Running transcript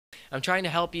I'm trying to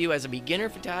help you as a beginner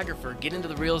photographer get into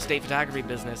the real estate photography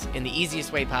business in the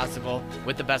easiest way possible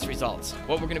with the best results.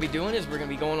 What we're going to be doing is we're going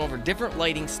to be going over different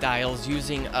lighting styles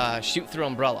using a shoot-through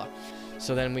umbrella.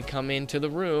 So then we come into the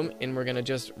room and we're going to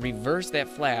just reverse that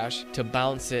flash to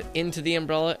bounce it into the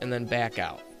umbrella and then back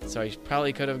out. So I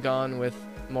probably could have gone with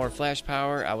more flash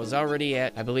power. I was already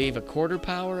at, I believe, 1/4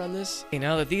 power on this. Okay,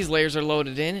 now that these layers are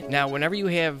loaded in, now whenever you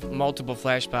have multiple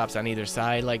flash pops on either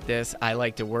side like this, I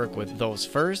like to work with those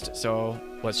first. So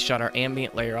let's shut our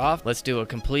ambient layer off. Let's do a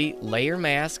complete layer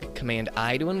mask, Command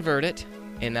I to invert it.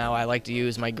 And now I like to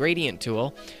use my gradient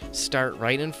tool, start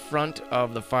right in front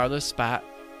of the farthest spot,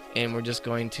 and we're just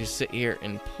going to sit here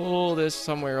and pull this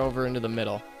somewhere over into the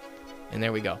middle. And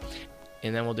there we go.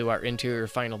 And then we'll do our interior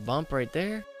final bump right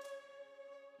there.